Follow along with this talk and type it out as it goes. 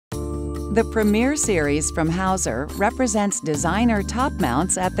The Premier series from Houzer represents designer top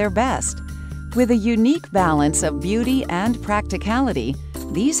mounts at their best. With a unique balance of beauty and practicality,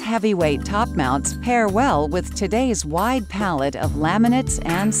 these heavyweight top mounts pair well with today's wide palette of laminates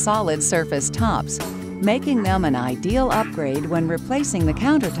and solid surface tops, making them an ideal upgrade when replacing the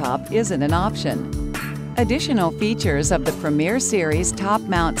countertop isn't an option. Additional features of the Premier series top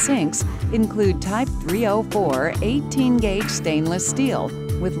mount sinks include Type 304 18-gauge stainless steel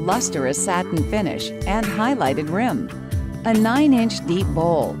with lustrous satin finish and highlighted rim, a 9-inch deep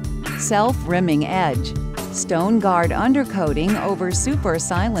bowl, self-rimming edge, stone guard undercoating over super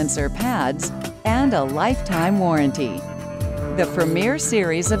silencer pads, and a lifetime warranty. The Premier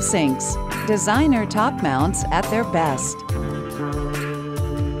series of sinks, designer top mounts at their best.